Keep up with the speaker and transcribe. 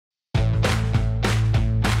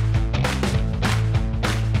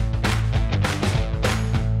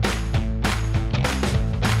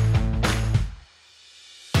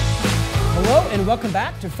And welcome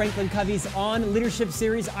back to FranklinCovey's On Leadership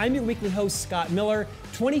series. I'm your weekly host, Scott Miller,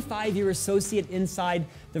 25-year associate inside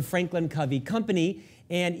the Franklin Covey Company.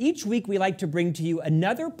 And each week we like to bring to you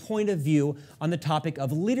another point of view on the topic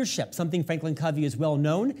of leadership, something Franklin Covey is well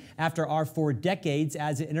known after our 4 decades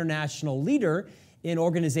as an international leader in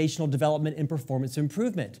organizational development and performance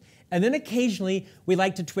improvement. And then occasionally we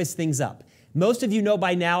like to twist things up. Most of you know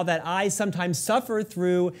by now that I sometimes suffer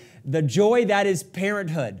through the joy that is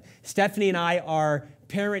parenthood. Stephanie and I are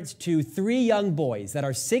parents to 3 young boys that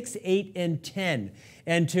are 6, 8, and 10.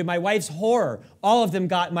 And to my wife's horror, all of them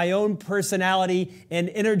got my own personality and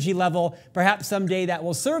energy level. Perhaps someday that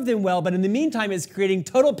will serve them well, but in the meantime, it's creating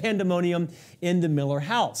total pandemonium in the Miller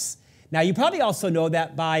house. Now, you probably also know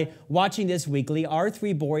that by watching this weekly, our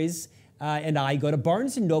 3 boys and I go to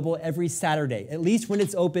Barnes & Noble every Saturday, at least when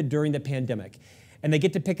it's open during the pandemic. And they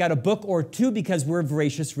get to pick out a book or 2 because we're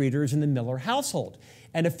voracious readers in the Miller household.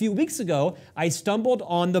 And a few weeks ago, I stumbled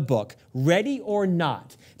on the book, Ready or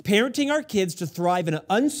Not, Parenting Our Kids to Thrive in an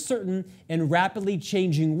Uncertain and Rapidly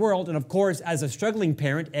Changing World. And of course, as a struggling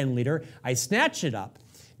parent and leader, I snatched it up,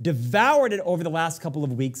 devoured it over the last couple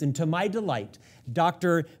of weeks, and to my delight,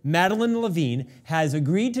 Dr. Madeline Levine has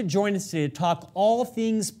agreed to join us today to talk all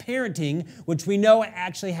things parenting, which we know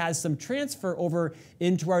actually has some transfer over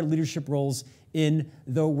into our leadership roles in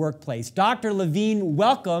the workplace. Dr. Levine,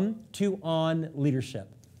 welcome to On Leadership.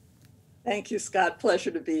 Thank you, Scott. Pleasure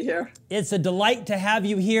to be here. It's a delight to have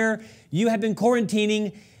you here. You have been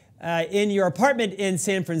quarantining in your apartment in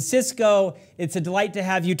San Francisco. It's a delight to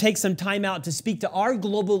have you take some time out to speak to our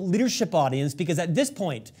global leadership audience, because at this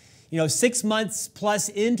point, 6 months plus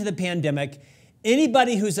into the pandemic,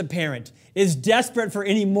 anybody who's a parent is desperate for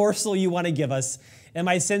any morsel you want to give us. And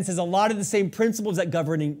my sense is a lot of the same principles that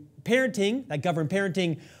govern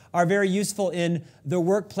parenting are very useful in the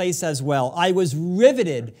workplace as well. I was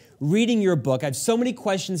riveted reading your book. I have so many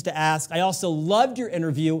questions to ask. I also loved your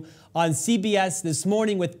interview on CBS this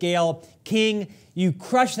morning with Gayle King. You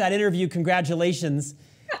crushed that interview. Congratulations,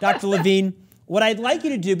 Dr. Levine. What I'd like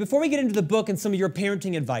you to do, before we get into the book and some of your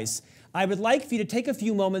parenting advice, I would like for you to take a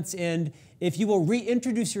few moments and, if you will,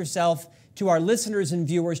 reintroduce yourself to our listeners and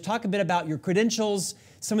viewers, talk a bit about your credentials,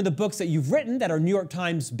 some of the books that you've written that are New York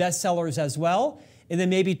Times bestsellers as well, and then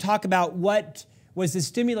maybe talk about what was the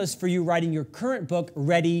stimulus for you writing your current book,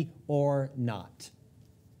 Ready or Not.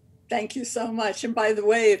 Thank you so much. And by the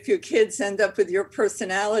way, if your kids end up with your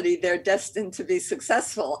personality, they're destined to be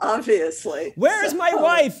successful, obviously. Where is my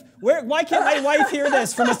wife? Why can't my wife hear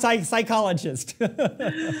this from a psychologist?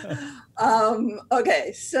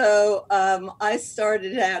 Okay, so I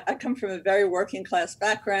started out, I come from a very working class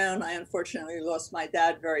background. I unfortunately lost my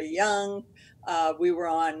dad very young. We were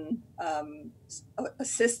on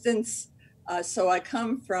assistance. So I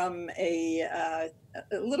come from a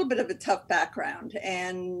little bit of a tough background,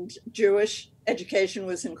 and Jewish education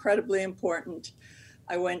was incredibly important.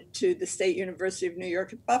 I went to the State University of New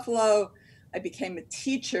York at Buffalo. I became a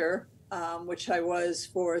teacher, which I was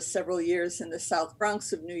for several years in the South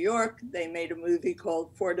Bronx of New York. They made a movie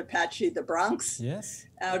called Fort Apache, the Bronx, yes,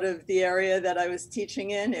 out of the area that I was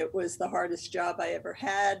teaching in. It was the hardest job I ever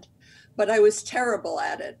had, but I was terrible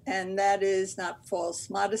at it. And that is not false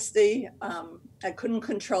modesty. I couldn't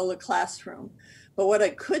control a classroom. But what I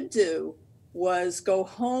could do was go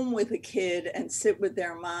home with a kid and sit with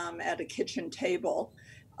their mom at a kitchen table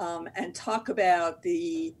and talk about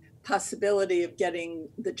the possibility of getting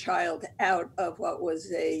the child out of what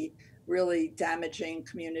was a really damaging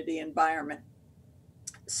community environment.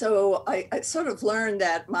 So I sort of learned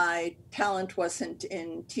that my talent wasn't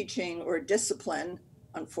in teaching or discipline,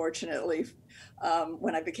 unfortunately,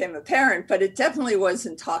 when I became a parent, but it definitely was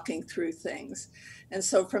in talking through things. And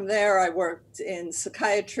so from there, I worked in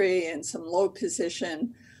psychiatry in some low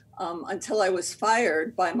position until I was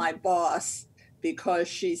fired by my boss, because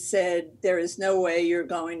she said, there is no way you're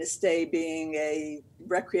going to stay being a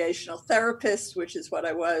recreational therapist, which is what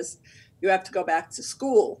I was. You have to go back to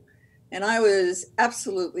school. And I was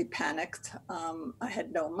absolutely panicked. I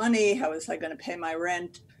had no money. How was I going to pay my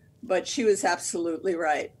rent? But she was absolutely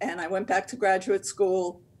right. And I went back to graduate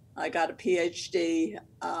school. I got a Ph.D.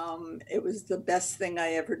 It was the best thing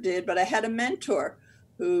I ever did. But I had a mentor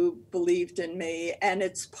who believed in me. And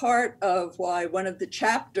it's part of why one of the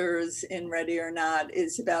chapters in Ready or Not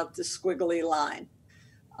is about the squiggly line.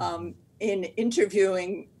 In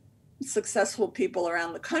interviewing successful people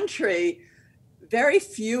around the country, very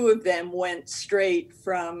few of them went straight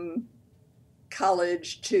from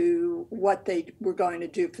college to what they were going to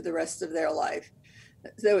do for the rest of their life.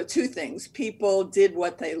 There were two things. People did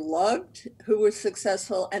what they loved who were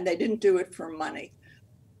successful, and they didn't do it for money.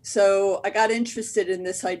 So I got interested in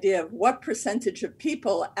this idea of what percentage of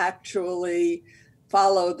people actually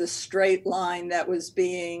follow the straight line that was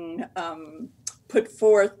being put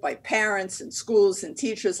forth by parents and schools and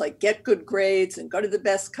teachers, like get good grades and go to the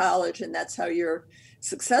best college, and that's how you're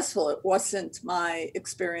successful. It wasn't my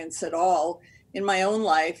experience at all in my own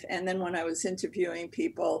life. And then when I was interviewing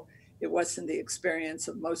people, it wasn't the experience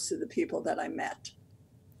of most of the people that I met.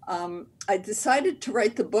 I decided to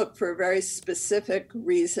write the book for a very specific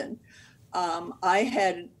reason. I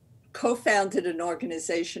had co-founded an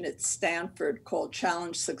organization at Stanford called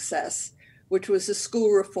Challenge Success, which was a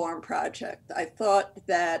school reform project. I thought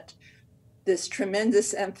that this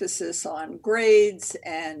tremendous emphasis on grades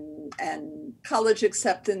and college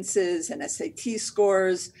acceptances and SAT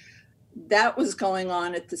scores, that was going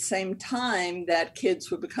on at the same time that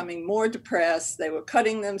kids were becoming more depressed. They were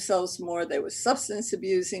cutting themselves more. They were substance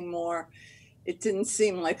abusing more. It didn't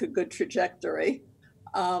seem like a good trajectory.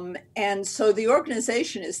 And so the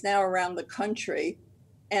organization is now around the country.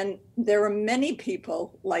 And there are many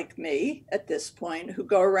people like me at this point who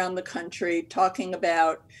go around the country talking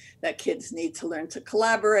about that kids need to learn to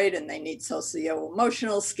collaborate and they need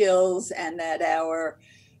socio-emotional skills, and that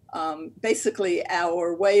basically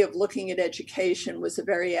our way of looking at education was a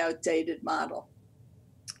very outdated model.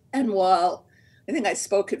 And while I think I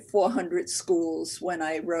spoke at 400 schools when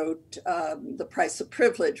I wrote The Price of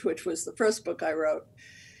Privilege, which was the first book I wrote,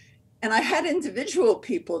 and I had individual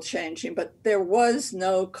people changing, but there was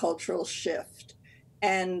no cultural shift.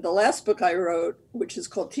 And the last book I wrote, which is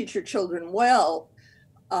called Teach Your Children Well,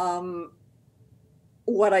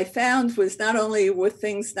 what I found was not only were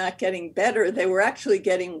things not getting better, they were actually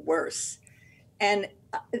getting worse. And,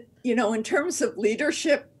 in terms of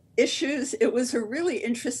leadership issues, it was a really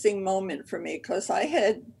interesting moment for me because I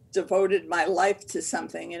had devoted my life to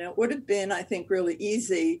something, and it would have been, I think, really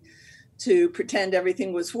easy to pretend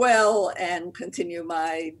everything was well and continue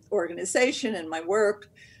my organization and my work.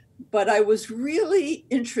 But I was really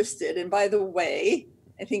interested. And by the way,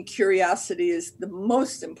 I think curiosity is the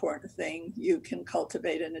most important thing you can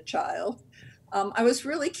cultivate in a child. I was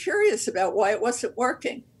really curious about why it wasn't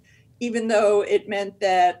working, even though it meant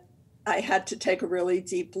that I had to take a really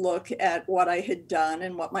deep look at what I had done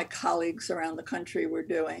and what my colleagues around the country were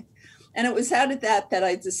doing. And it was out of that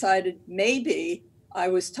I decided maybe I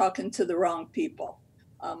was talking to the wrong people.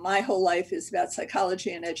 My whole life is about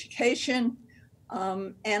psychology and education.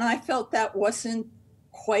 And I felt that wasn't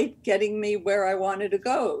quite getting me where I wanted to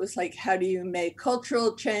go. It was like, how do you make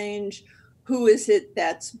cultural change? Who is it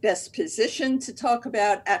that's best positioned to talk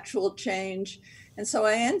about actual change? And so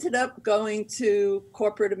I ended up going to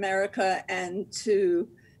corporate America and to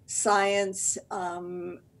science,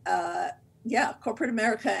 corporate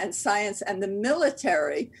America and science and the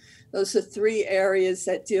military. Those are three areas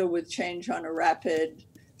that deal with change on a rapid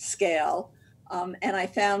scale. And I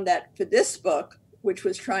found that for this book, which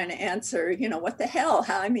was trying to answer, what the hell?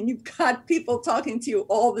 You've got people talking to you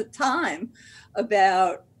all the time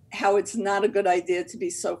about how it's not a good idea to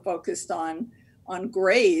be so focused on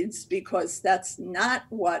grades, because that's not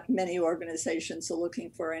what many organizations are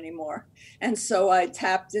looking for anymore. And so I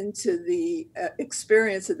tapped into the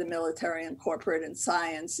experience of the military and corporate and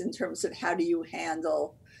science in terms of how do you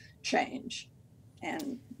handle change,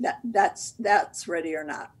 and that's Ready or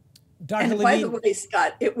Not. Dr. And Levine, by the way,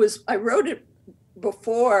 Scott, I wrote it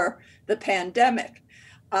before the pandemic,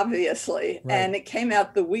 obviously, right. And it came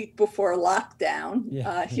out the week before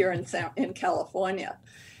lockdown here in California.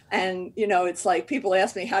 And it's like people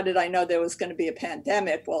ask me, how did I know there was going to be a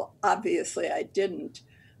pandemic? Well, obviously I didn't,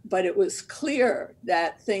 but it was clear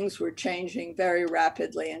that things were changing very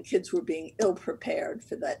rapidly and kids were being ill prepared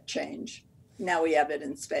for that change. Now we have it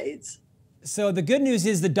in spades. So the good news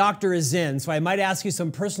is the doctor is in, so I might ask you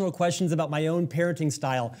some personal questions about my own parenting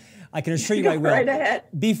style. I can assure you I will. Right ahead.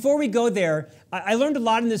 Before we go there, I learned a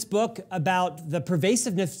lot in this book about the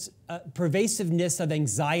pervasiveness of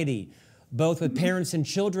anxiety, both with parents and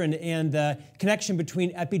children, and the connection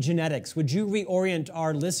between epigenetics. Would you reorient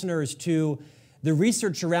our listeners to the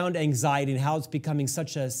research around anxiety and how it's becoming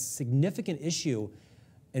such a significant issue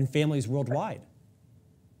in families worldwide?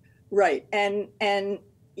 Right. And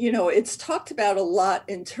it's talked about a lot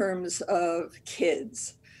in terms of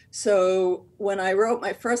kids. So when I wrote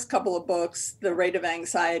my first couple of books, the rate of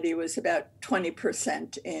anxiety was about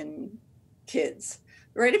 20% in kids.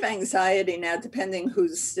 The rate of anxiety now, depending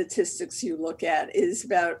whose statistics you look at, is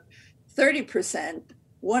about 30%,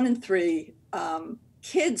 1 in 3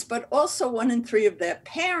 kids, but also 1 in 3 of their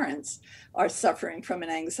parents are suffering from an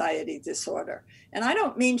anxiety disorder. And I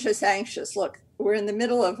don't mean just anxious. Look, we're in the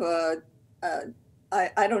middle of a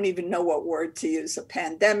I don't even know what word to use, a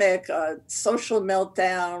pandemic, a social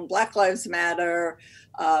meltdown, Black Lives Matter,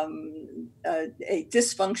 a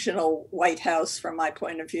dysfunctional White House from my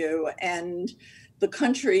point of view. And the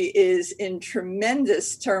country is in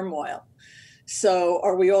tremendous turmoil. So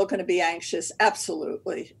are we all going to be anxious?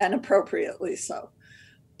 Absolutely, and appropriately so.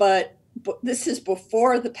 But this is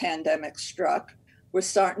before the pandemic struck. We're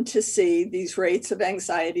starting to see these rates of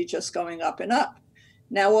anxiety just going up and up.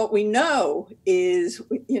 Now, what we know is,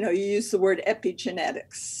 you use the word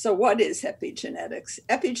epigenetics. So what is epigenetics?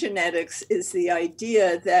 Epigenetics is the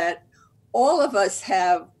idea that all of us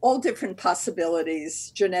have all different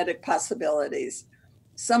possibilities, genetic possibilities.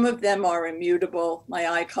 Some of them are immutable. My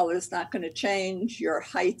eye color is not going to change. Your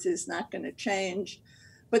height is not going to change.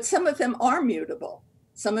 But some of them are mutable.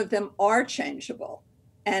 Some of them are changeable.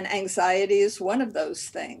 And anxiety is one of those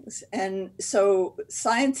things. And so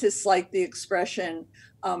scientists like the expression,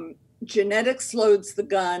 genetics loads the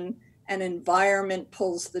gun and environment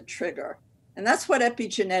pulls the trigger. And that's what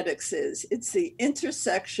epigenetics is. It's the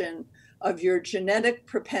intersection of your genetic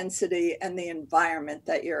propensity and the environment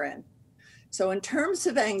that you're in. So in terms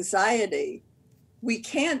of anxiety, we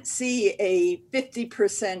can't see a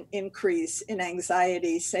 50% increase in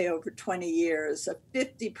anxiety, say over 20 years, a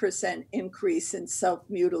 50% increase in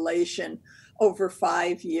self-mutilation over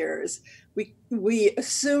 5 years. We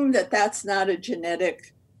assume that that's not a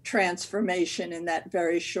genetic transformation in that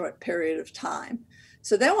very short period of time.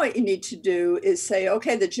 So then what you need to do is say,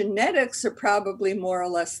 okay, the genetics are probably more or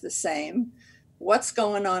less the same. What's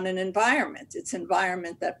going on in environment? It's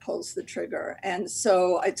environment that pulls the trigger. And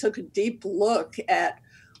so I took a deep look at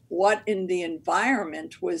what in the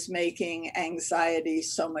environment was making anxiety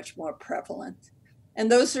so much more prevalent.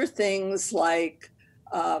 And those are things like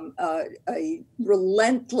a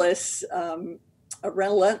relentless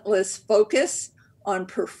focus on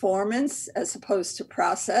performance as opposed to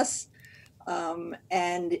process. And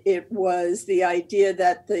it was the idea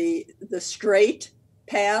that the straight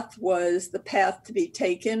path was the path to be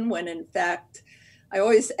taken, when in fact, I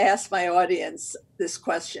always ask my audience this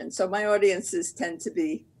question. So my audiences tend to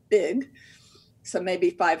be big, so maybe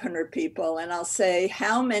 500 people. And I'll say,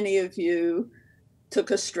 how many of you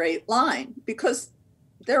took a straight line? Because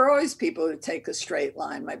there are always people who take a straight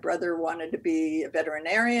line. My brother wanted to be a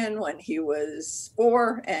veterinarian when he was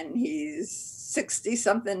 4, and he's 60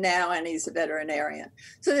 something now, and he's a veterinarian.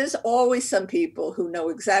 So there's always some people who know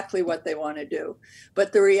exactly what they want to do.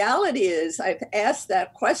 But the reality is, I've asked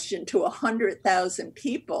that question to 100,000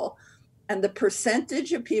 people, and the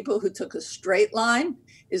percentage of people who took a straight line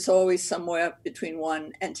is always somewhere between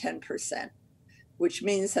 1 and 10%, which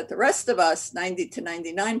means that the rest of us, 90 to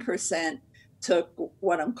 99%, took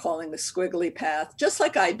what I'm calling the squiggly path, just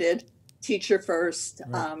like I did, teacher first,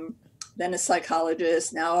 right. Then a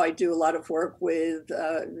psychologist. Now I do a lot of work with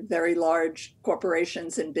very large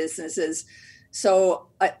corporations and businesses. So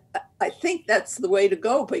I think that's the way to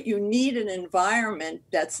go, but you need an environment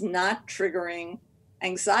that's not triggering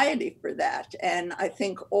anxiety for that. And I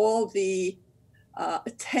think all the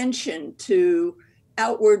attention to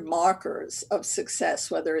outward markers of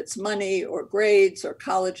success, whether it's money or grades or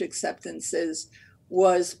college acceptances,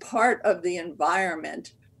 was part of the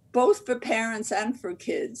environment, both for parents and for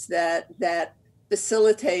kids, that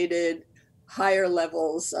facilitated higher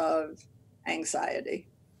levels of anxiety.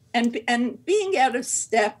 And being out of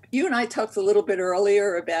step, you and I talked a little bit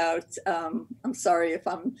earlier about, I'm sorry if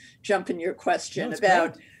I'm jumping your question, no,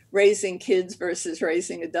 about great. Raising kids versus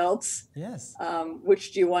raising adults. Yes.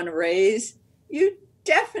 Which do you want to raise? You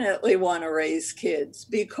definitely want to raise kids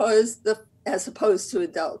as opposed to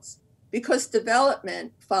adults, because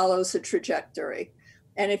development follows a trajectory.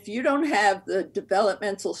 And if you don't have the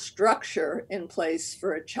developmental structure in place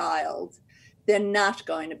for a child, they're not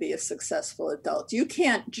going to be a successful adult. You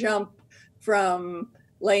can't jump from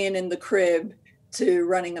laying in the crib to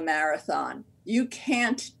running a marathon. You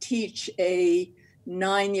can't teach a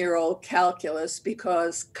 9-year-old calculus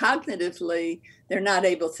because cognitively they're not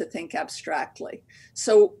able to think abstractly.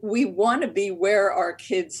 So we want to be where our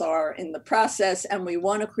kids are in the process, and we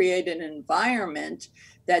want to create an environment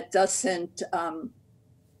that doesn't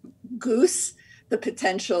goose the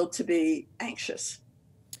potential to be anxious.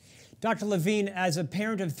 Dr. Levine, as a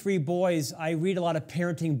parent of 3 boys, I read a lot of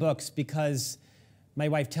parenting books because my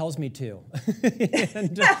wife tells me to.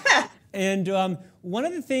 And one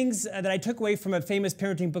of the things that I took away from a famous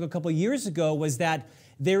parenting book a couple years ago was that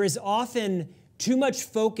there is often too much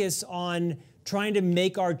focus on trying to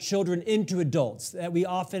make our children into adults, that we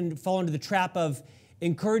often fall into the trap of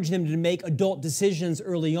encouraging them to make adult decisions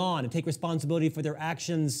early on and take responsibility for their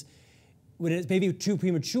actions when it's maybe too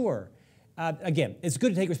premature. again, it's good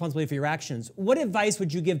to take responsibility for your actions. What advice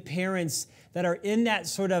would you give parents that are in that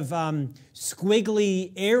sort of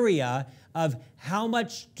squiggly area of how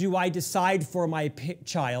much do I decide for my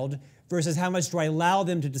child versus how much do I allow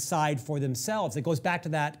them to decide for themselves? It goes back to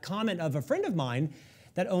that comment of a friend of mine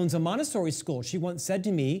that owns a Montessori school. She once said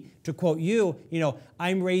to me, to quote you,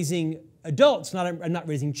 I'm raising adults, I'm not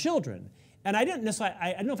raising children. And I don't know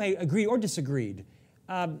if I agreed or disagreed.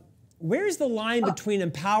 Where's the line between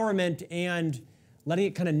empowerment and letting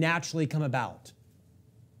it kind of naturally come about?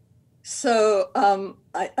 So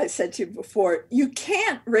I said to you before, you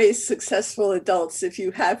can't raise successful adults if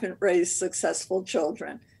you haven't raised successful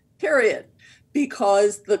children, period.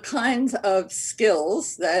 Because the kinds of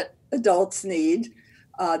skills that adults need,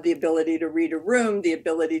 the ability to read a room, the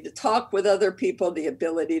ability to talk with other people, the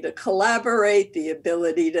ability to collaborate, the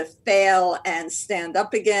ability to fail and stand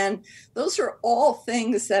up again. Those are all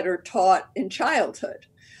things that are taught in childhood.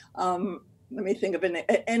 Let me think of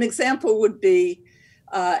an example would be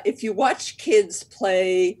if you watch kids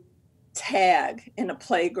play tag in a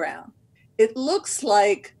playground, it looks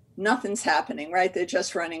like nothing's happening, right? They're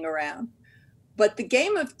just running around. But the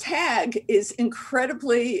game of tag is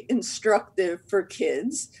incredibly instructive for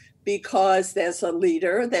kids because there's a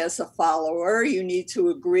leader, there's a follower. You need to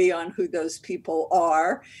agree on who those people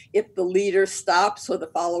are. If the leader stops or the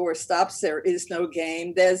follower stops, there is no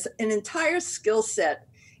game. There's an entire skill set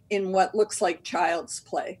in what looks like child's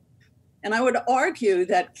play. And I would argue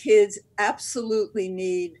that kids absolutely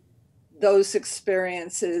need those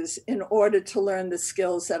experiences in order to learn the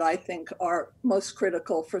skills that I think are most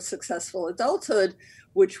critical for successful adulthood,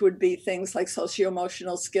 which would be things like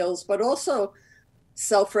socio-emotional skills, but also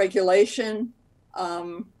self-regulation.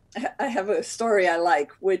 I have a story I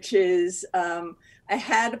like, which is I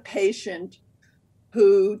had a patient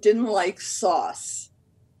who didn't like sauce.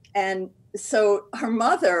 And so her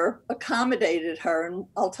mother accommodated her, and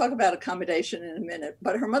I'll talk about accommodation in a minute,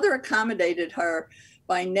 but her mother accommodated her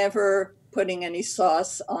by never putting any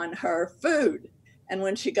sauce on her food. And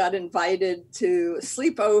when she got invited to a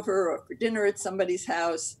sleepover or for dinner at somebody's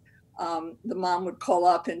house, the mom would call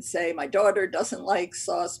up and say, my daughter doesn't like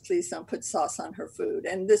sauce, please don't put sauce on her food.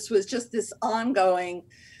 And this was just this ongoing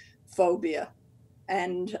phobia.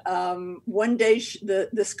 And one day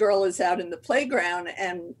this girl is out in the playground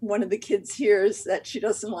and one of the kids hears that she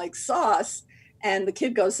doesn't like sauce. And the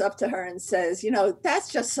kid goes up to her and says,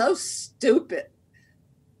 that's just so stupid.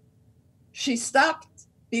 She stopped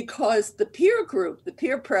because the peer group, the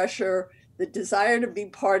peer pressure, the desire to be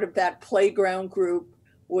part of that playground group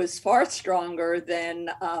was far stronger than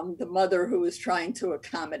the mother who was trying to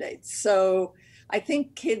accommodate. So I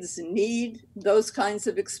think kids need those kinds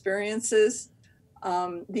of experiences.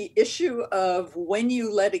 The issue of when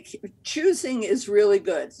you let it, choosing is really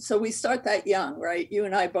good. So we start that young, right? You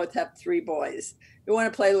and I both have 3 boys. You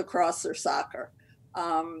want to play lacrosse or soccer.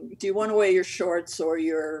 Do you want to wear your shorts or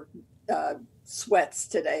your sweats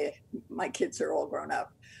today? My kids are all grown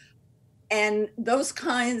up. And those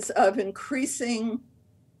kinds of increasing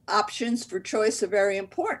options for choice are very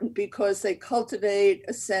important because they cultivate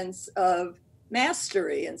a sense of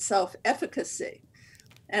mastery and self-efficacy.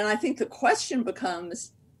 And I think the question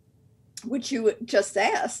becomes, which you just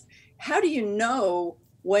asked, how do you know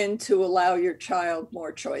when to allow your child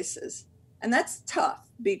more choices? And that's tough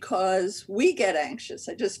because we get anxious.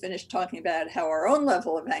 I just finished talking about how our own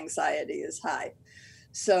level of anxiety is high.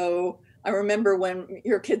 So I remember when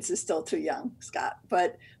your kids are still too young, Scott,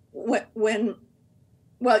 but when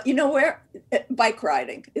bike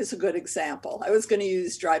riding is a good example. I was going to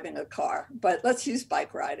use driving a car, but let's use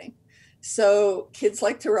bike riding. So kids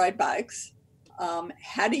like to ride bikes.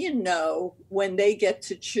 How do you know when they get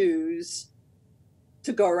to choose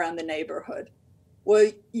to go around the neighborhood?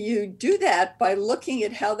 Well, you do that by looking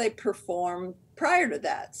at how they perform prior to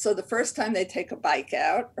that. So the first time they take a bike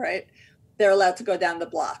out, right, they're allowed to go down the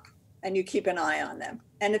block and you keep an eye on them.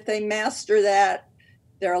 And if they master that,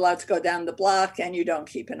 they're allowed to go down the block and you don't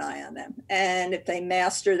keep an eye on them. And if they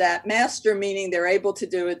master that, master meaning they're able to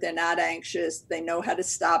do it, they're not anxious, they know how to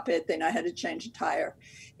stop it, they know how to change a tire.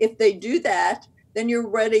 If they do that, then you're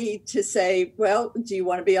ready to say, well, do you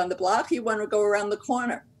want to be on the block? You want to go around the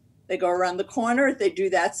corner? They go around the corner, they do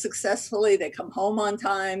that successfully, they come home on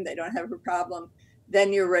time, they don't have a problem.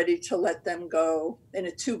 Then you're ready to let them go in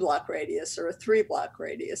a 2-block radius or a 3-block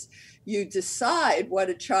radius. You decide what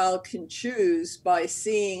a child can choose by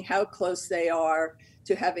seeing how close they are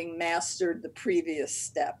to having mastered the previous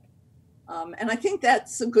step. And I think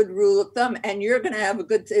that's a good rule of thumb. And you're going to have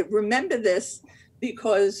remember this,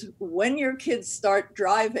 because when your kids start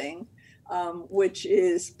driving, which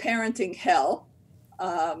is parenting hell,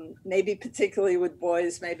 maybe particularly with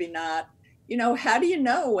boys, maybe not, how do you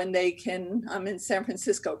know when they can, I'm in San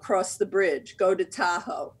Francisco, cross the bridge, go to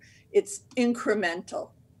Tahoe? It's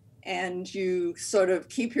incremental. And you sort of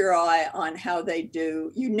keep your eye on how they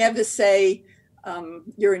do. You never say,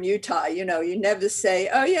 you're in Utah, you never say,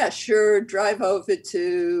 oh yeah, sure, drive over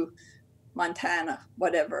to Montana,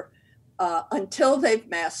 whatever, until they've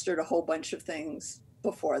mastered a whole bunch of things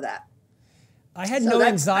before that. I had no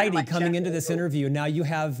anxiety coming into this interview. Now you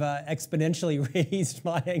have exponentially raised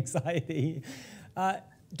my anxiety.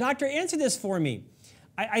 Doctor, answer this for me.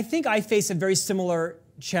 I think I face a very similar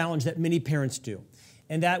challenge that many parents do.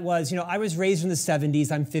 And that was, I was raised in the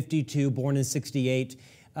 70s. I'm 52, born in 68.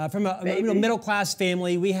 From a middle-class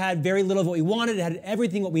family, we had very little of what we wanted, had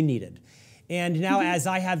everything what we needed. And now as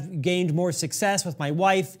I have gained more success with my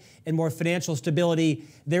wife and more financial stability,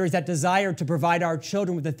 there is that desire to provide our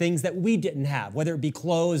children with the things that we didn't have, whether it be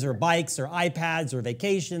clothes or bikes or iPads or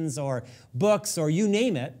vacations or books or you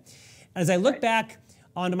name it. As I look back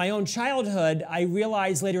onto my own childhood, I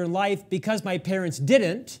realized later in life, because my parents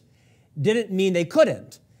didn't mean they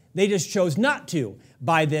couldn't. They just chose not to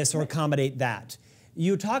buy this or accommodate that.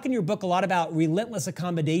 You talk in your book a lot about relentless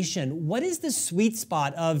accommodation. What is the sweet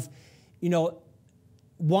spot of,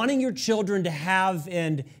 wanting your children to have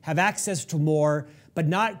access to more, but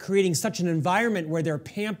not creating such an environment where they're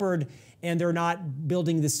pampered and they're not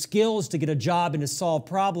building the skills to get a job and to solve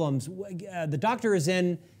problems? The doctor is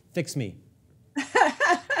in, fix me.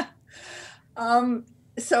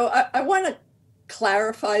 So I want to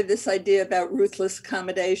clarify this idea about ruthless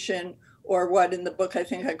accommodation, or what in the book I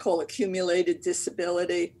think I call accumulated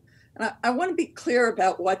disability. And I want to be clear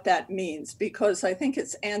about what that means, because I think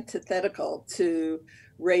it's antithetical to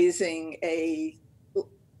raising a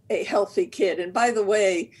healthy kid. And by the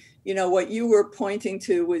way, what you were pointing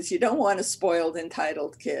to was you don't want a spoiled,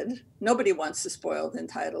 entitled kid. Nobody wants a spoiled,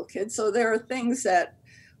 entitled kid. So there are things that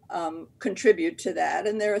contribute to that.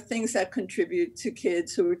 And there are things that contribute to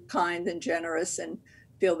kids who are kind and generous and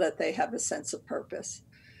feel that they have a sense of purpose.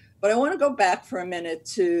 But I want to go back for a minute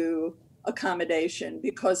to accommodation,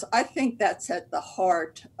 because I think that's at the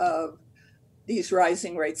heart of these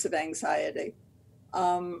rising rates of anxiety.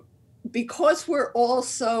 Because we're all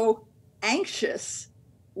so anxious,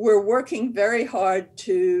 we're working very hard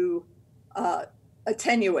to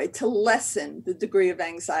attenuate, to lessen the degree of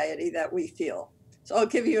anxiety that we feel. So I'll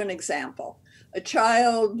give you an example. A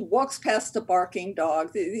child walks past a barking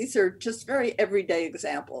dog. These are just very everyday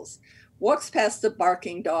examples. Walks past a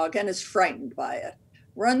barking dog and is frightened by it.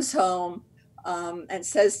 Runs home and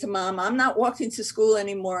says to mom, I'm not walking to school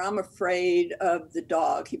anymore. I'm afraid of the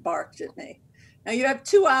dog. He barked at me. Now you have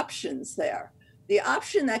two options there. The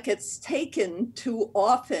option that gets taken too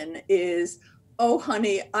often is, oh,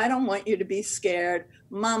 honey, I don't want you to be scared.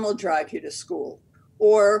 Mom will drive you to school.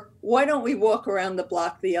 Or why don't we walk around the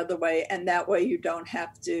block the other way, and that way you don't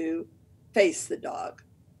have to face the dog.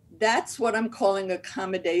 That's what I'm calling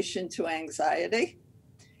accommodation to anxiety.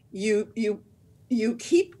 You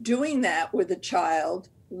keep doing that with a child.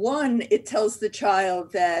 One, it tells the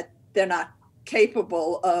child that they're not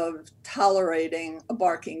capable of tolerating a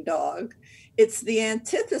barking dog. It's the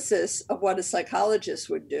antithesis of what a psychologist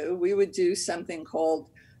would do. We would do something called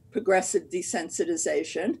progressive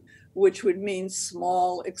desensitization, which would mean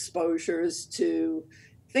small exposures to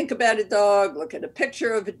think about a dog, look at a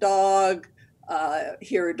picture of a dog,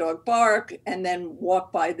 hear a dog bark, and then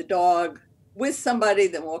walk by the dog with somebody,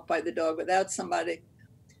 then walk by the dog without somebody.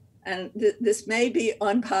 And this may be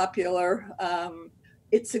unpopular.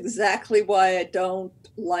 It's exactly why I don't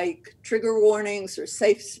like trigger warnings or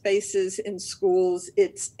safe spaces in schools.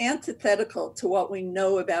 It's antithetical to what we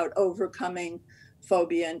know about overcoming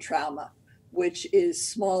phobia and trauma, which is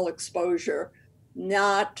small exposure,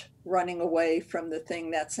 not running away from the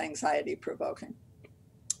thing that's anxiety provoking.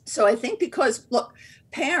 So I think because, look,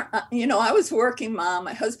 I was a working mom,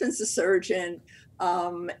 my husband's a surgeon.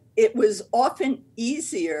 It was often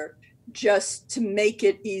easier just to make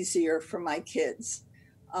it easier for my kids.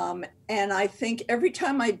 And I think every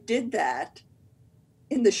time I did that,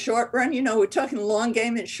 in the short run, we're talking long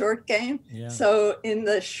game and short game. Yeah. So in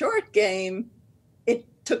the short game, it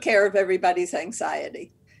took care of everybody's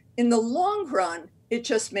anxiety. In the long run, it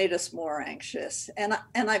just made us more anxious. And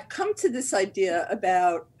I've come to this idea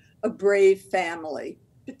about a brave family,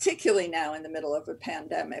 particularly now in the middle of a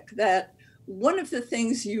pandemic, that one of the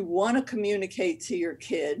things you want to communicate to your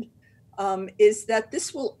kid is that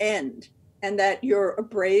this will end and that you're a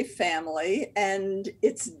brave family and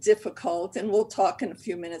it's difficult. And we'll talk in a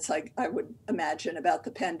few minutes, I would imagine, about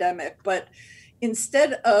the pandemic. But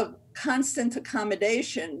instead of constant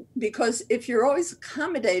accommodation, because if you're always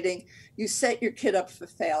accommodating, you set your kid up for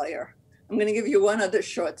failure. I'm going to give you one other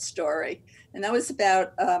short story. And that was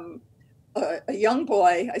about a young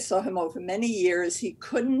boy. I saw him over many years. He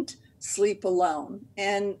couldn't sleep alone.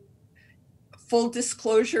 And full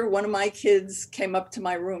disclosure, one of my kids came up to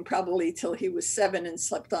my room probably till he was 7 and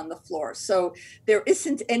slept on the floor. So there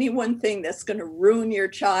isn't any one thing that's going to ruin your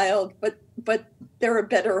child, but there are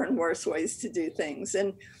better and worse ways to do things.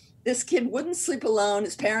 And this kid wouldn't sleep alone.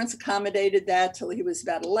 His parents accommodated that till he was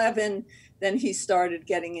about 11. Then he started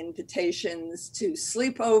getting invitations to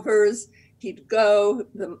sleepovers. He'd go,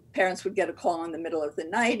 the parents would get a call in the middle of the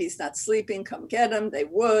night. He's not sleeping, come get him. They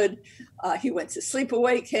would. He went to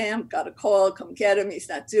sleepaway camp, got a call, come get him. He's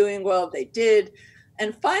not doing well. They did.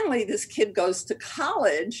 And finally, this kid goes to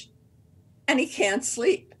college and he can't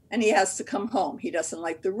sleep and he has to come home. He doesn't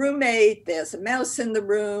like the roommate. There's a mouse in the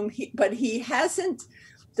room, but he hasn't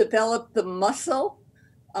developed the muscle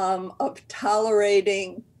of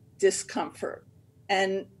tolerating discomfort.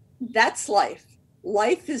 And that's life.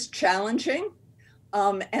 Life is challenging.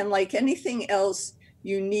 And like anything else,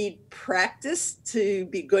 you need practice to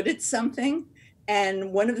be good at something.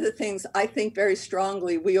 And one of the things I think very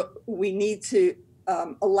strongly we need to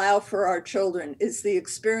allow for our children is the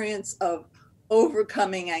experience of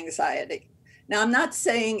overcoming anxiety. Now, I'm not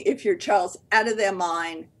saying if your child's out of their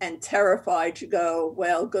mind and terrified, you go,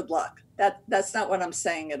 well, good luck. That's not what I'm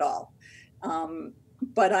saying at all.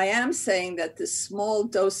 But I am saying that the small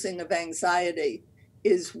dosing of anxiety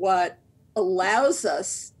is what allows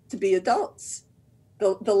us to be adults.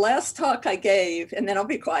 The last talk I gave, and then I'll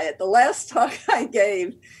be quiet, the last talk I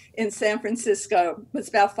gave in San Francisco was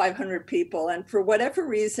about 500 people. And for whatever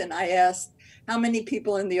reason, I asked how many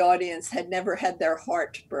people in the audience had never had their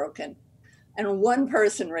heart broken. And one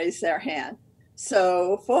person raised their hand.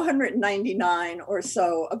 So 499 or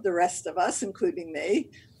so of the rest of us, including me,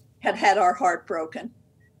 had had our heart broken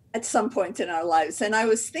at some point in our lives. And I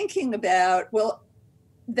was thinking about, well,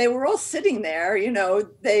 they were all sitting there, you know,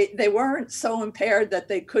 they weren't so impaired that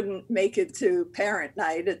they couldn't make it to parent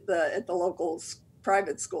night at the local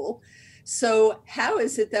private school. So how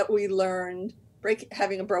is it that we learned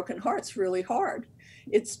having a broken heart's really hard?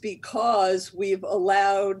 It's because we've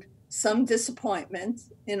allowed some disappointment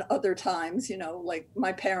in other times, you know, like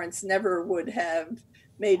my parents never would have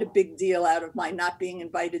made a big deal out of my not being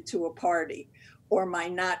invited to a party or my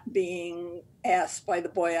not being asked by the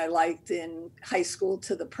boy I liked in high school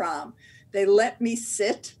to the prom. They let me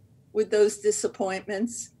sit with those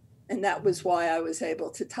disappointments. And that was why I was able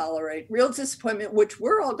to tolerate real disappointment, which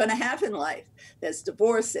we're all going to have in life. There's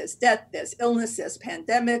divorce, there's death, there's illness, there's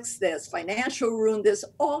pandemics, there's financial ruin, there's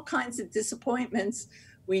all kinds of disappointments.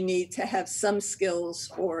 We need to have some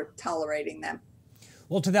skills for tolerating them.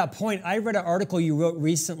 Well, to that point, I read an article you wrote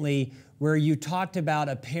recently where you talked about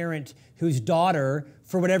a parent whose daughter,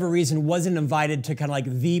 for whatever reason, wasn't invited to kind of like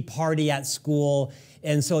the party at school.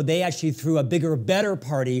 And so they actually threw a bigger, better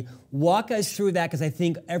party. Walk us through that, because I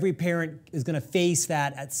think every parent is going to face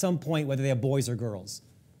that at some point, whether they have boys or girls.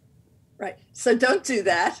 Right. So don't do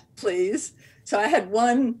that, please. So I had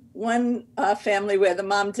one family where the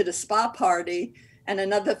mom did a spa party, and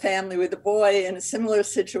another family with a boy in a similar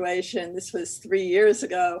situation. This was 3 years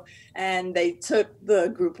ago. And they took the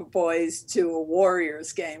group of boys to a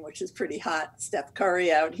Warriors game, which is pretty hot. Steph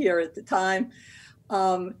Curry out here at the time.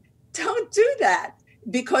 Don't do that,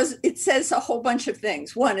 because it says a whole bunch of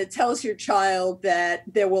things. One, it tells your child that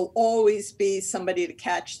there will always be somebody to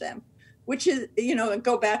catch them, which is, you know, and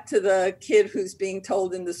go back to the kid who's being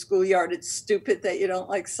told in the schoolyard, it's stupid that you don't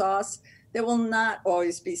like sauce. There will not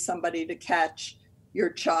always be somebody to catch your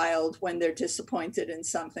child when they're disappointed in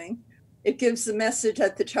something. It gives the message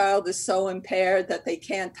that the child is so impaired that they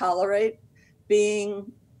can't tolerate being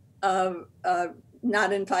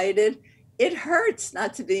not invited. It hurts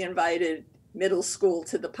not to be invited middle school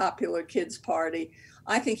to the popular kids party.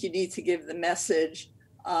 I think you need to give the message,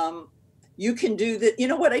 you can do that. You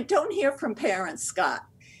know what I don't hear from parents, Scott,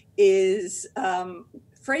 is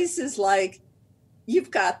phrases like,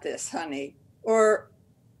 you've got this, honey, or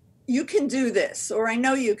you can do this, or I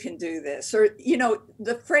know you can do this, or, you know,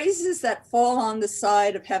 the phrases that fall on the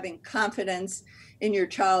side of having confidence in your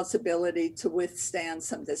child's ability to withstand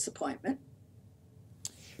some disappointment.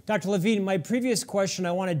 Dr. Levine, my previous question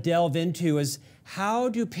I want to delve into is, how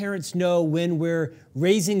do parents know when we're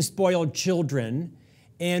raising spoiled children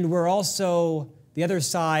and we're also, the other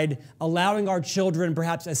side, allowing our children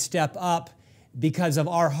perhaps a step up because of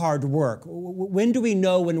our hard work? When do we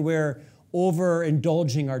know when we're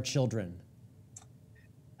overindulging our children?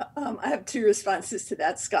 I have two responses to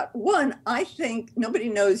that, Scott. One, I think nobody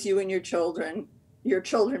knows you and your children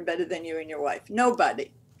better than you and your wife.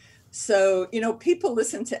 Nobody. So, you know, people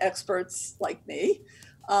listen to experts like me,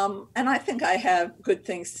 And I think I have good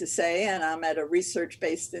things to say, and I'm at a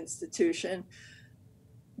research-based institution.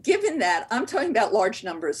 Given that, I'm talking about large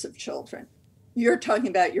numbers of children. You're talking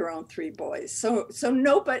about your own 3 boys. So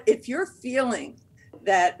no, but if you're feeling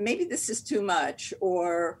that maybe this is too much,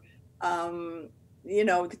 or,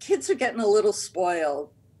 the kids are getting a little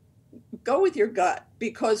spoiled, go with your gut,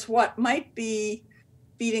 because what might be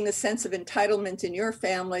feeding a sense of entitlement in your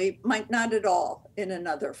family might not at all in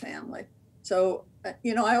another family. So,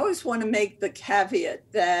 I always want to make the caveat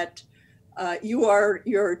that you are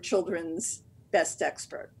your children's best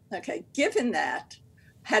expert. Okay, given that,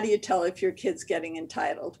 how do you tell if your kid's getting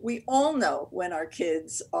entitled? We all know when our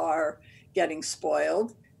kids are getting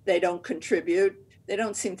spoiled. They don't contribute. They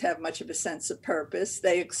don't seem to have much of a sense of purpose.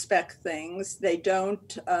 They expect things. They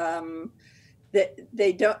don't.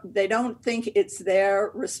 They don't think it's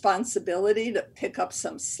their responsibility to pick up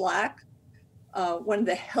some slack. One of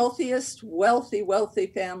the healthiest, wealthy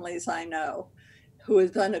families I know, who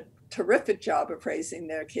has done a terrific job of raising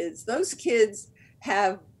their kids. Those kids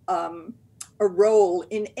have a role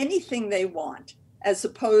in anything they want, as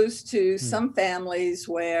opposed to some families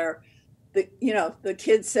where the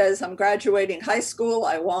kid says, I'm graduating high school,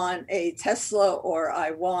 I want a Tesla, or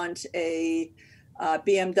I want a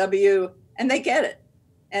BMW, and they get it.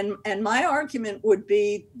 And my argument would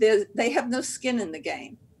be they have no skin in the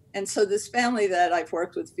game. And so this family that I've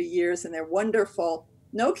worked with for years, and they're wonderful,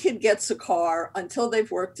 no kid gets a car until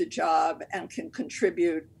they've worked a job and can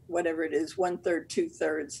contribute whatever it is, 1/3,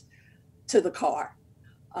 2/3 to the car.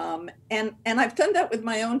 And I've done that with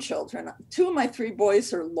my own children. 2 of my 3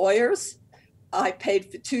 boys are lawyers. I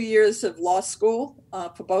paid for 2 years of law school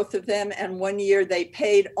for both of them. And 1 year they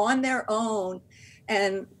paid on their own.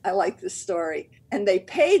 And I like this story. And they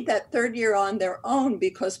paid that 3rd year on their own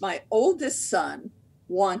because my oldest son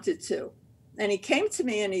wanted to. And he came to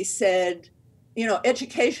me and he said,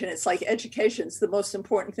 education, it's like education's the most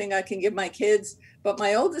important thing I can give my kids. But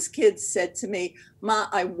my oldest kid said to me, Ma,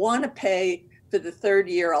 I want to pay for the 3rd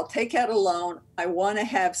year. I'll take out a loan. I want to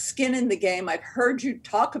have skin in the game. I've heard you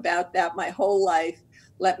talk about that my whole life.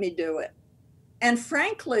 Let me do it. And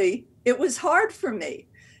frankly, it was hard for me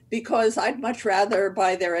because I'd much rather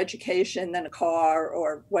buy their education than a car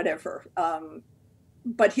or whatever.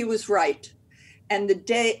 But he was right.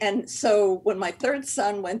 And so when my 3rd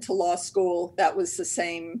son went to law school, that was the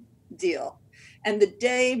same deal. And the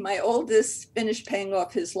day my oldest finished paying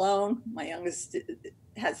off his loan, my youngest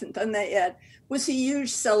hasn't done that yet, was a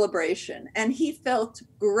huge celebration. And he felt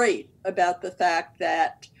great about the fact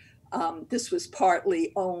that this was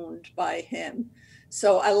partly owned by him.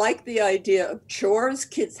 So I like the idea of chores.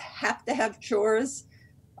 Kids have to have chores.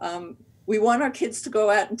 We want our kids to go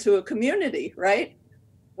out into a community, right?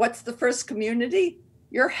 What's the first community?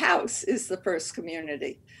 Your house is the first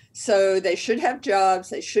community. So they should have jobs.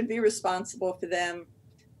 They should be responsible for them.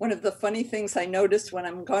 One of the funny things I noticed when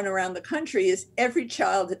I'm going around the country is every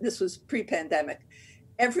child, this was pre-pandemic,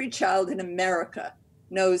 every child in America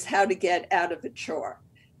knows how to get out of a chore.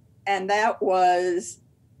 And that was,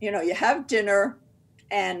 you have dinner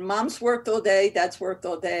and mom's worked all day, dad's worked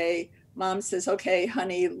all day. Mom says, okay,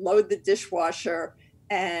 honey, load the dishwasher.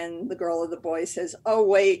 And the girl or the boy says, oh,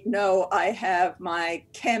 wait, no, I have my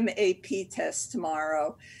Chem AP test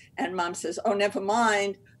tomorrow. And mom says, oh, never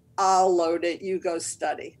mind, I'll load it, you go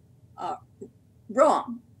study.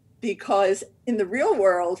 Wrong, because in the real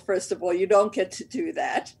world, first of all, you don't get to do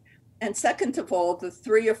that. And second of all, the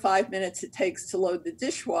 3 or 5 minutes it takes to load the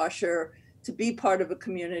dishwasher, to be part of a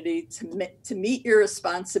community, to meet your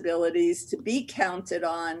responsibilities, to be counted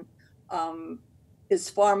on, is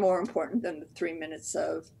far more important than the 3 minutes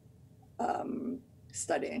of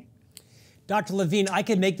studying. Dr. Levine, I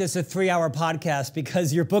could make this a 3-hour podcast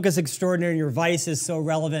because your book is extraordinary and your advice is so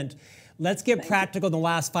relevant. Let's get practical in the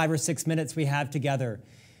last 5 or 6 minutes we have together.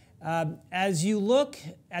 As you look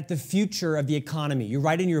at the future of the economy, you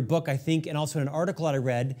write in your book, I think, and also in an article that I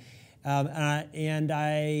read, and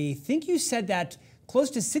I think you said that close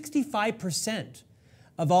to 65%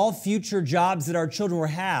 of all future jobs that our children will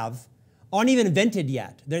have aren't even invented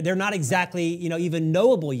yet. They're not exactly, even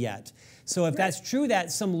knowable yet. So if that's true, that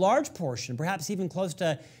some large portion, perhaps even close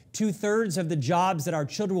to 2/3 of the jobs that our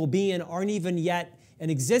children will be in aren't even yet in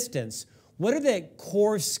existence, what are the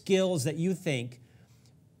core skills that you think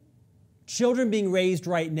children being raised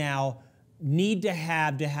right now need to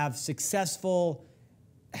have successful,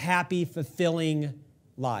 happy, fulfilling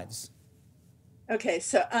lives? Okay,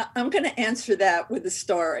 so I'm going to answer that with a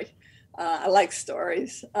story. I like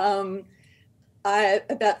stories.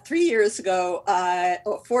 About 4 years ago,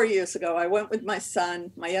 I went with my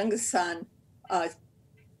son, my youngest son,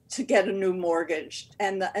 to get a new mortgage.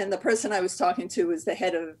 And the person I was talking to was the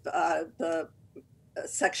head of the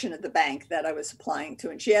section of the bank that I was applying to.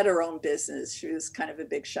 And she had her own business. She was kind of a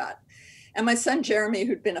big shot. And my son, Jeremy,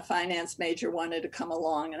 who'd been a finance major, wanted to come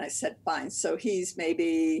along. And I said, fine. So he's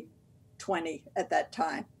maybe 20 at that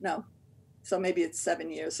time. No, so maybe it's 7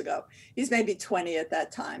 years ago. He's maybe 20 at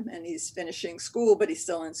that time. And he's finishing school, but he's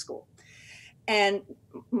still in school. And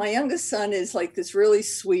my youngest son is like this really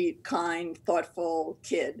sweet, kind, thoughtful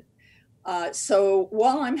kid. So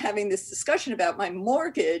while I'm having this discussion about my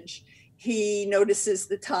mortgage, he notices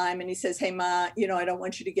the time and he says, hey, Ma, I don't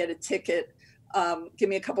want you to get a ticket. Give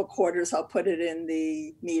me a couple quarters, I'll put it in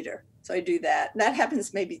the meter. So I do that. That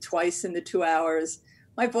happens maybe twice in the 2 hours.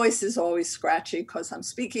 My voice is always scratchy because I'm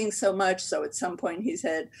speaking so much. So at some point he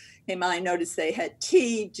said, hey, Ma, I noticed they had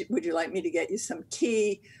tea. Would you like me to get you some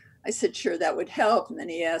tea? I said, sure, that would help. And then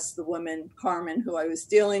he asked the woman, Carmen, who I was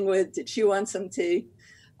dealing with, did she want some tea?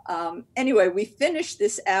 Anyway, we finished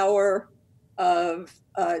this hour of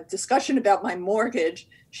discussion about my mortgage.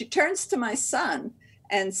 She turns to my son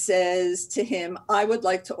and says to him, I would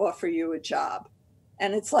like to offer you a job.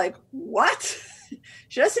 And it's like, what?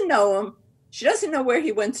 She doesn't know him. She doesn't know where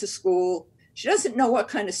he went to school. She doesn't know what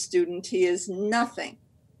kind of student he is, nothing.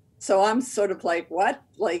 So I'm sort of like, what?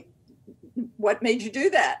 Like, what made you do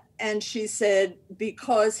that? And she said,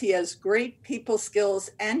 because he has great people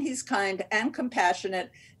skills and he's kind and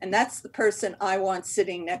compassionate. And that's the person I want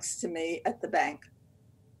sitting next to me at the bank.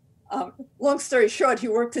 Long story short, he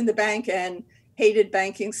worked in the bank and hated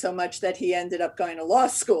banking so much that he ended up going to law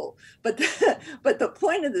school. But the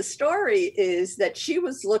point of the story is that she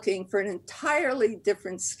was looking for an entirely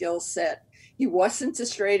different skill set. He wasn't a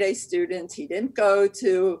straight A student. He didn't go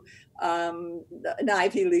to an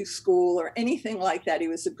Ivy League school or anything like that. He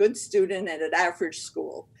was a good student at an average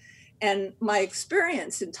school. And my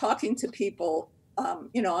experience in talking to people,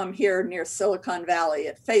 I'm here near Silicon Valley,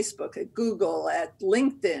 at Facebook, at Google, at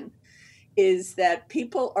LinkedIn, is that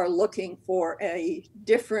people are looking for a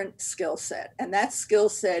different skill set. And that skill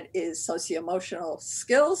set is socio-emotional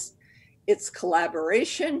skills, it's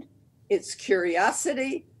collaboration, it's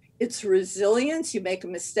curiosity, it's resilience. You make a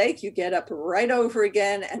mistake, you get up right over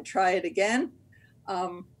again and try it again.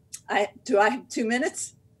 Do I have 2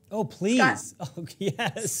 minutes? Oh, please. Scott? Oh,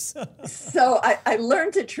 yes. So I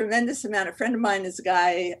learned a tremendous amount. A friend of mine is a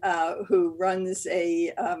guy who runs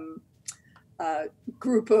a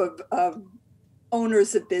group of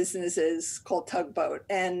owners of businesses called Tugboat.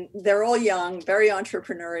 And they're all young, very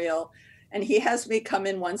entrepreneurial. And he has me come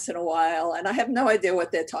in once in a while, and I have no idea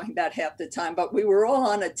what they're talking about half the time, but we were all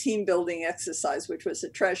on a team building exercise, which was a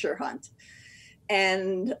treasure hunt.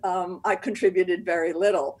 And I contributed very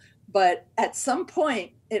little. But at some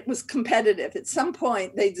point, it was competitive. At some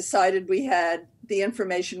point, they decided we had the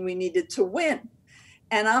information we needed to win.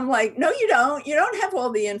 And I'm like, no, you don't. You don't have all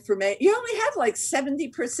the information. You only have like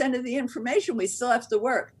 70% of the information. We still have to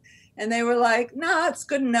work. And they were like, no, it's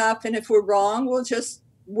good enough. And if we're wrong, we'll just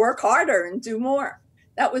work harder and do more.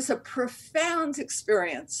 That was a profound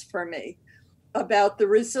experience for me about the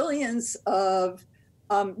resilience of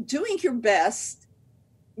doing your best,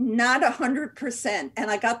 not 100%.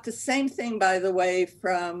 And I got the same thing, by the way,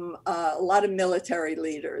 from a lot of military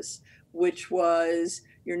leaders, which was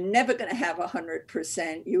you're never going to have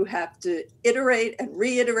 100%. You have to iterate and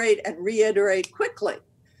reiterate quickly.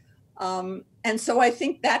 And so I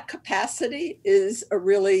think that capacity is a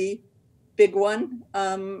really big one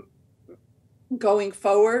going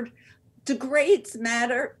forward. Do grades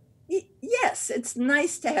matter? Yes, it's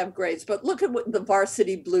nice to have grades, but look at what the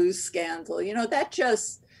Varsity Blues scandal, that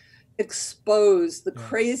just exposed the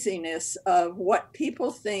craziness of what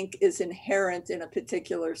people think is inherent in a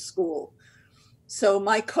particular school. So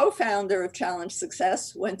my co-founder of Challenge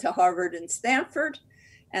Success went to Harvard and Stanford,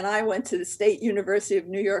 and I went to the State University of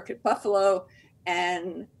New York at Buffalo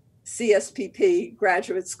and CSPP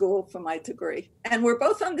graduate school for my degree. And we're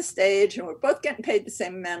both on the stage and we're both getting paid the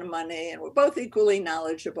same amount of money and we're both equally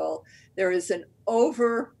knowledgeable. There is an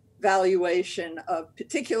overvaluation of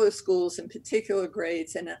particular schools and particular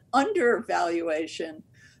grades and an undervaluation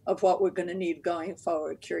of what we're going to need going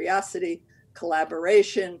forward. Curiosity,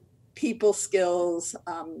 collaboration, people skills,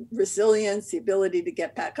 resilience, the ability to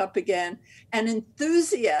get back up again, and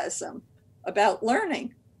enthusiasm about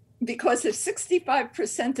learning. Because if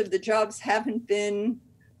 65% of the jobs haven't been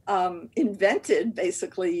invented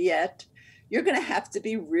basically yet, you're going to have to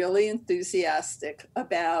be really enthusiastic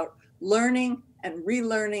about learning and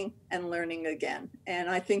relearning and learning again. And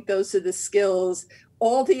I think those are the skills.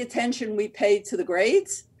 All the attention we pay to the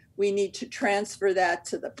grades, we need to transfer that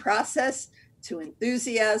to the process, to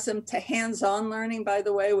enthusiasm, to hands-on learning, by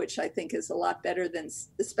the way, which I think is a lot better than,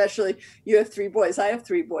 especially you have 3 boys, I have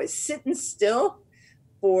 3 boys. Sitting still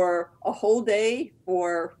for a whole day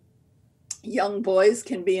for young boys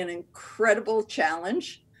can be an incredible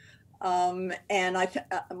challenge. And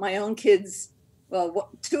my own kids,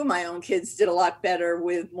 well, 2 of my own kids did a lot better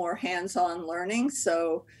with more hands-on learning.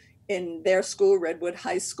 So in their school, Redwood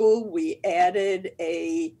High School, we added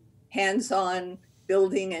a hands-on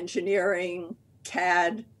building, engineering,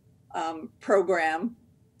 CAD program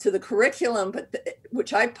to the curriculum,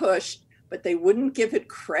 which I pushed, but they wouldn't give it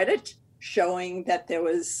credit, showing that there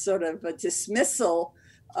was sort of a dismissal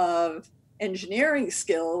of engineering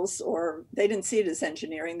skills, or they didn't see it as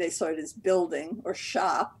engineering, they saw it as building or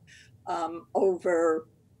shop over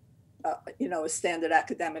a standard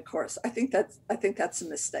academic course. I think that's a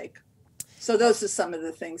mistake. So those are some of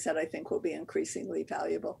the things that I think will be increasingly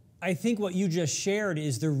valuable. I think what you just shared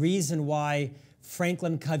is the reason why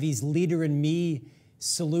FranklinCovey's Leader in Me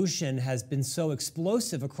solution has been so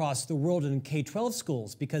explosive across the world in K-12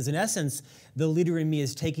 schools, because in essence, the Leader in Me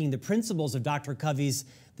is taking the principles of Dr. Covey's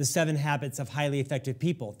The 7 Habits of Highly Effective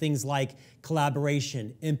People, things like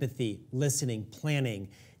collaboration, empathy, listening, planning,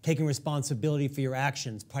 taking responsibility for your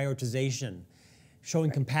actions, prioritization,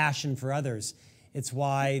 showing compassion for others. It's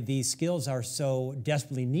why these skills are so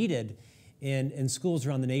desperately needed in schools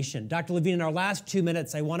around the nation. Dr. Levine, in our last 2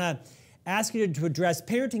 minutes, I want to ask you to address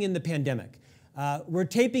parenting in the pandemic. We're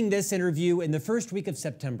taping this interview in the first week of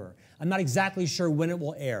September. I'm not exactly sure when it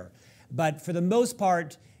will air, but for the most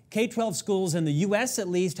part, K-12 schools in the U.S. at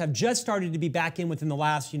least have just started to be back in within the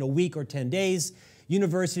last week or 10 days.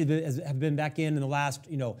 Universities have been back in the last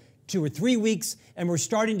 2 or 3 weeks, and we're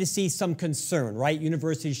starting to see some concern, right?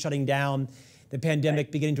 Universities shutting down, the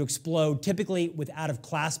pandemic beginning to explode, typically with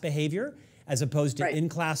out-of-class behavior as opposed to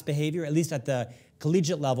in-class behavior, at least at the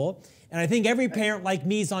collegiate level. And I think every parent like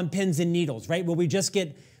me is on pins and needles, right? Will we just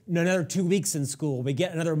get another 2 weeks in school? Will we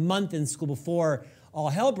get another month in school before all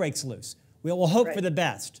hell breaks loose? We'll hope for the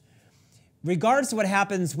best. Regardless of what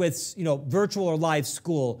happens with virtual or live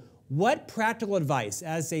school, what practical advice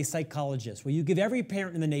as a psychologist will you give every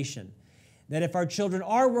parent in the nation that if our children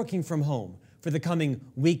are working from home for the coming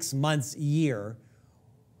weeks, months, year,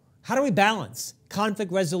 how do we balance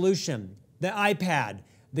conflict resolution, the iPad,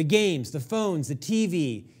 the games, the phones, the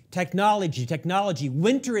TV, technology.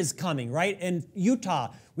 Winter is coming, right? In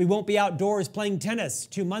Utah, we won't be outdoors playing tennis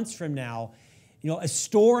 2 months from now. A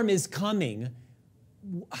storm is coming.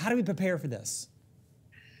 How do we prepare for this?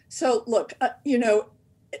 So look,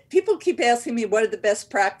 people keep asking me what are the best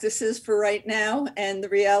practices for right now. And the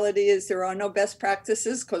reality is there are no best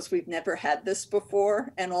practices because we've never had this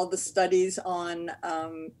before. And all the studies on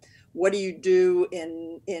what do you do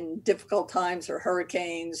in difficult times or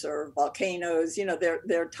hurricanes or volcanoes,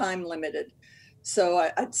 they're time limited. So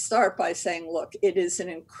I'd start by saying, look, it is an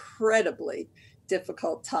incredibly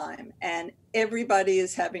difficult time and everybody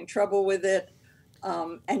is having trouble with it.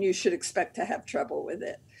 And you should expect to have trouble with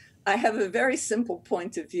it. I have a very simple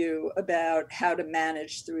point of view about how to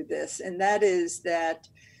manage through this, and that is that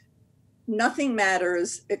nothing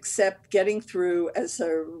matters except getting through as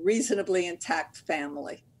a reasonably intact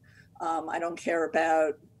family. I don't care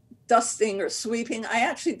about dusting or sweeping. I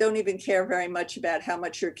actually don't even care very much about how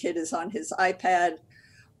much your kid is on his iPad.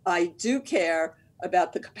 I do care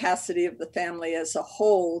about the capacity of the family as a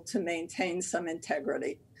whole to maintain some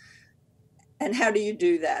integrity. And how do you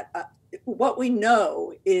do that? What we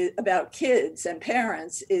know about kids and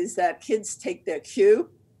parents is that kids take their cue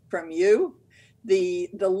from you. The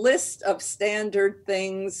list of standard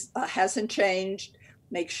things hasn't changed.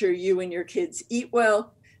 Make sure you and your kids eat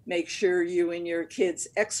well. Make sure you and your kids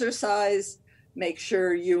exercise. Make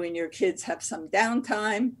sure you and your kids have some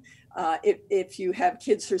downtime. If you have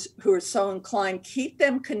kids who are so inclined, keep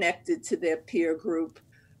them connected to their peer group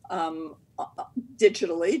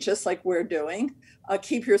digitally, just like we're doing.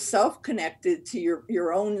 Keep yourself connected to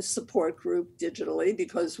your own support group digitally,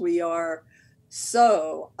 because we are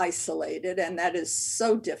so isolated and that is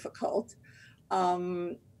so difficult.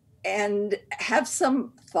 And have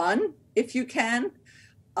some fun if you can.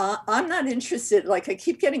 I'm not interested, I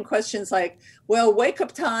keep getting questions like, well, wake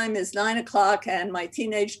up time is 9 o'clock and my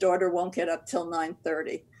teenage daughter won't get up till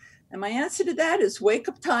 9:30. And my answer to that is wake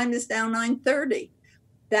up time is now 9:30.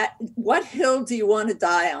 What hill do you want to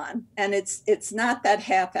die on? And it's not that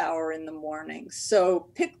half hour in the morning. So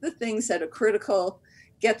pick the things that are critical,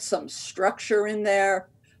 get some structure in there.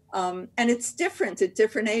 And it's different at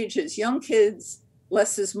different ages. Young kids,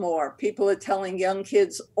 less is more. People are telling young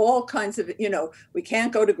kids all kinds of, we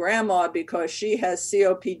can't go to grandma because she has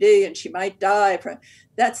COPD and she might die.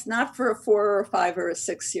 That's not for a 4 or 5 or a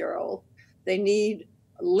 6-year-old. They need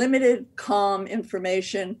limited, calm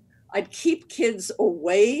information. I'd keep kids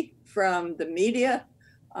away from the media.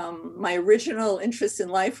 My original interest in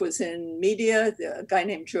life was in media. A guy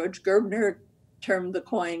named George Gerbner termed the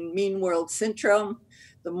coin mean world syndrome.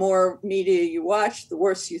 The more media you watch, the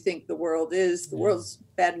worse you think the world is. The world's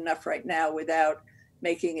bad enough right now without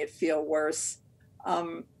making it feel worse.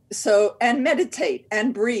 And meditate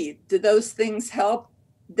and breathe. Do those things help?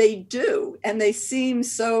 They do. And they seem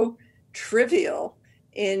so trivial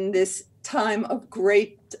in this time of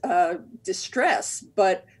great distress.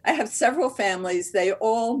 But I have several families, they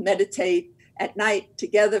all meditate at night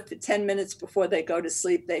together for 10 minutes before they go to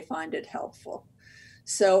sleep. They find it helpful.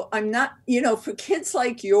 So I'm not, for kids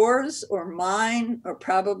like yours or mine, or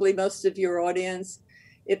probably most of your audience,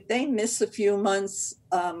 if they miss a few months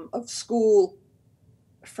of school,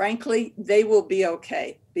 frankly, they will be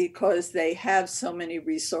okay because they have so many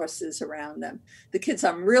resources around them. The kids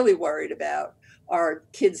I'm really worried about are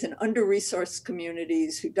kids in under-resourced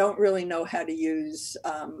communities who don't really know how to use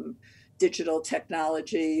digital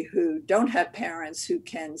technology, who don't have parents who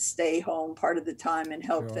can stay home part of the time and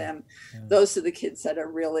help them. Yeah. Those are the kids that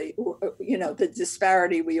are really, the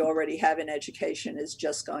disparity we already have in education is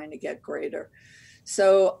just going to get greater.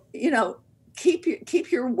 So,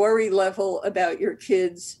 keep your worry level about your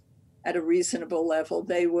kids at a reasonable level.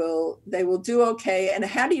 They will do okay. And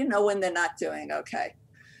how do you know when they're not doing okay?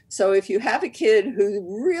 So if you have a kid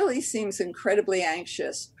who really seems incredibly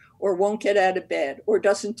anxious or won't get out of bed or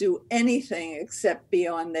doesn't do anything except be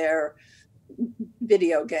on their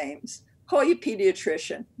video games, call your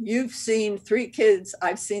pediatrician. You've seen 3 kids.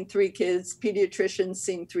 I've seen 3 kids. Pediatrician's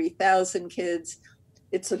seen 3,000 kids.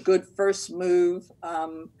 It's a good first move.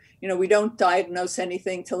 We don't diagnose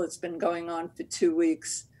anything till it's been going on for 2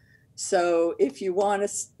 weeks. So if you want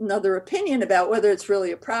another opinion about whether it's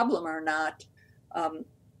really a problem or not,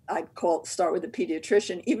 I'd start with a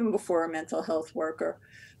pediatrician, even before a mental health worker.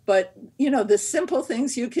 But, the simple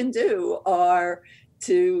things you can do are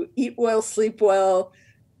to eat well, sleep well,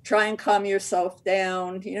 try and calm yourself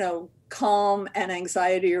down. Calm and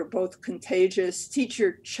anxiety are both contagious. Teach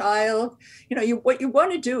your child, what you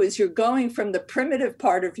want to do is you're going from the primitive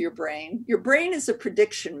part of your brain. Your brain is a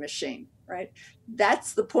prediction machine, right?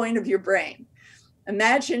 That's the point of your brain.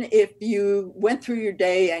 Imagine if you went through your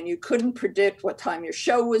day and you couldn't predict what time your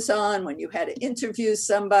show was on, when you had to interview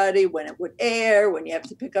somebody, when it would air, when you have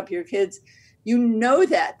to pick up your kids.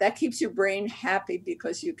 That keeps your brain happy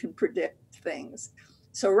because you can predict things.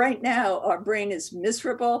 So right now, our brain is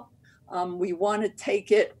miserable. We want to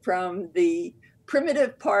take it from the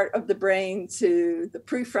primitive part of the brain to the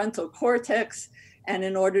prefrontal cortex. And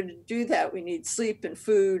in order to do that, we need sleep and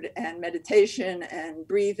food and meditation and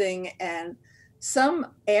breathing and some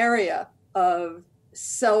area of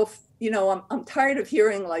self. I'm tired of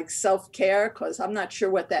hearing like self-care because I'm not sure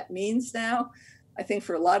what that means now. I think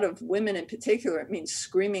for a lot of women in particular, it means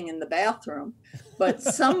screaming in the bathroom. But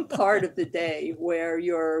some part of the day where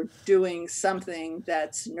you're doing something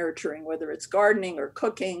that's nurturing, whether it's gardening or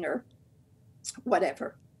cooking or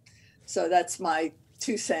whatever. So that's my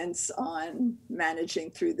 2 cents on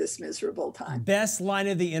managing through this miserable time. Best line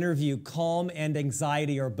of the interview: calm and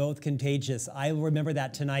anxiety are both contagious. I will remember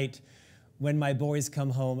that tonight when my boys come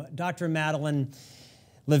home. Dr. Madeline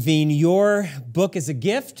Levine, your book is a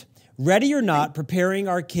gift. Ready or Not, Preparing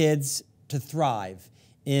Our Kids to Thrive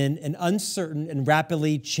in an Uncertain and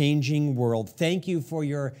Rapidly Changing World. Thank you for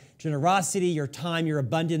your generosity, your time, your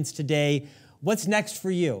abundance today. What's next for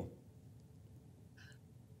you?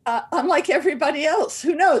 Unlike everybody else,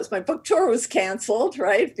 who knows? My book tour was canceled,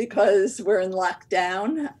 right? Because we're in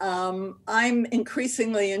lockdown. I'm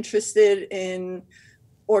increasingly interested in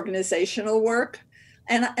organizational work.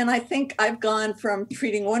 And I think I've gone from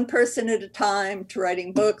treating one person at a time to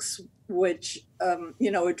writing books, which,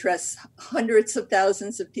 address hundreds of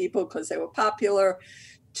thousands of people because they were popular,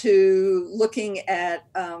 to looking at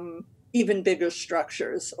even bigger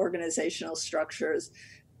structures, organizational structures,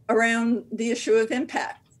 around the issue of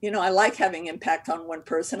impact. I like having impact on one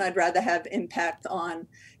person. I'd rather have impact on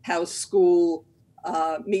how school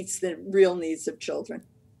meets the real needs of children.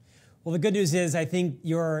 Well, the good news is I think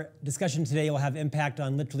your discussion today will have impact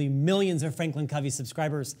on literally millions of FranklinCovey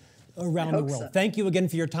subscribers around the world. So. Thank you again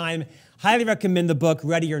for your time. Highly recommend the book,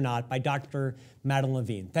 Ready or Not, by Dr. Madeline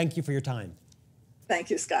Levine. Thank you for your time. Thank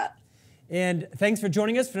you, Scott. And thanks for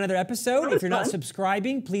joining us for another episode. If you're not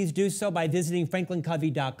subscribing, please do so by visiting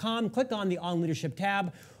FranklinCovey.com. Click on the On Leadership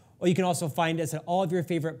tab, or you can also find us at all of your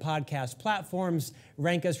favorite podcast platforms.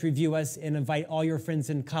 Rank us, review us, and invite all your friends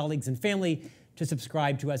and colleagues and family to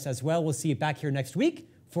subscribe to us as well. We'll see you back here next week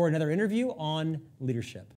for another interview on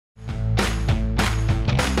leadership.